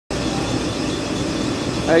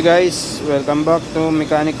Hi guys, welcome back to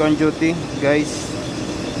Mechanic on Duty. Guys,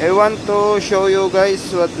 I want to show you guys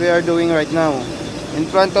what we are doing right now. In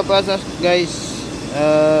front of us guys,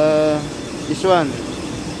 this one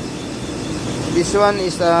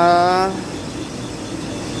is a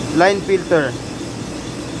line filter.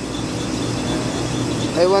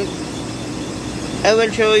 I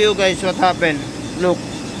will show you guys what happened. Look,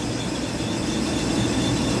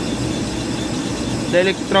 the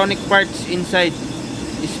electronic parts inside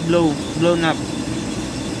is blown up.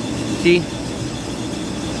 See?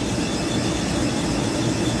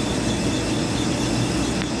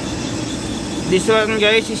 This one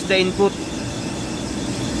guys is the input.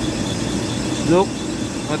 Look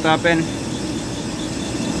what happened.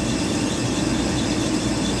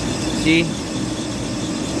 See?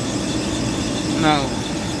 Now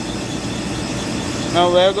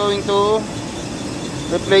we are going to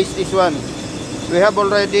replace this one. We have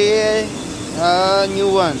already a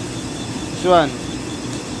new one. This one.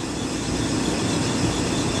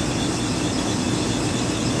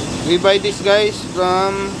 We buy this guys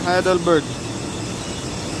from Heidelberg.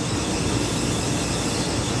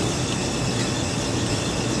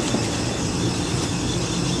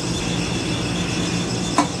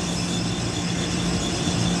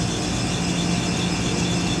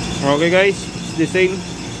 Okay guys, it's the same.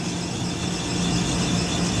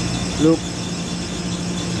 Look,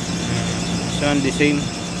 sound the same.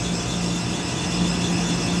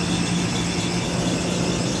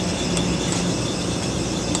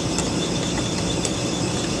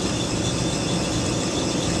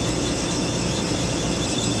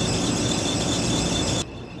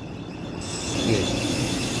 Okay.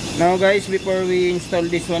 Now guys, before we install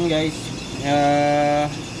this one guys,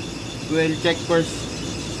 we'll check first.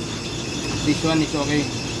 This one is okay.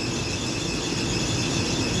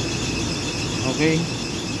 Okay.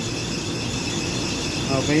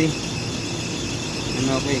 Okay. And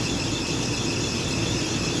okay.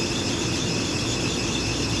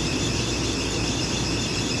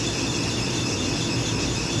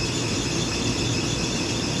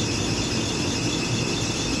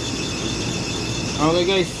 Okay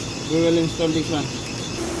guys, we will install this one.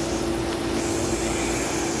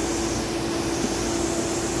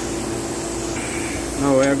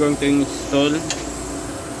 Now we are going to install this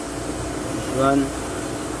one.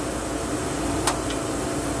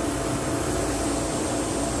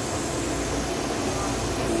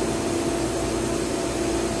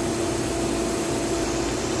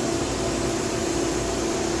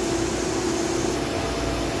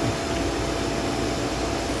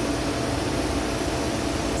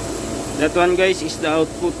 That one guys is the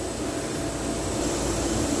output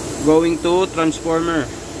going to transformer.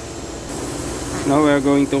 Now we are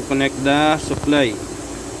going to connect the supply.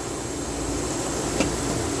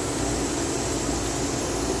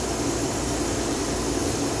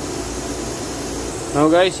 Now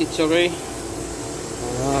guys, it's okay.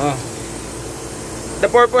 The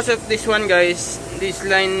purpose of this one guys, this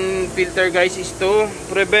line filter guys, is to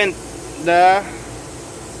prevent the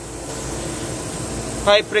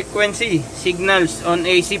high frequency signals on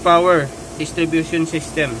AC power distribution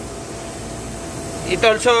system. It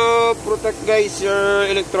also protect guys your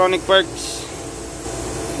electronic parts.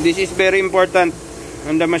 This is very important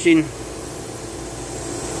on the machine.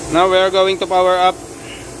 Now we are going to power up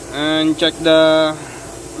and check the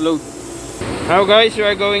load. Now guys, we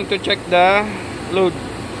are going to check the load.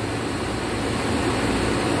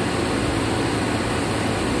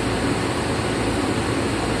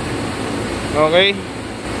 Okay.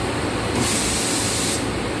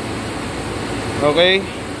 Okay.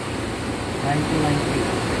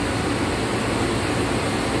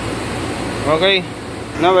 9293. Okay.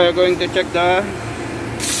 Now we are going to check the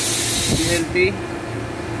BLT.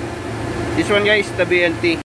 This one guys, the BLT.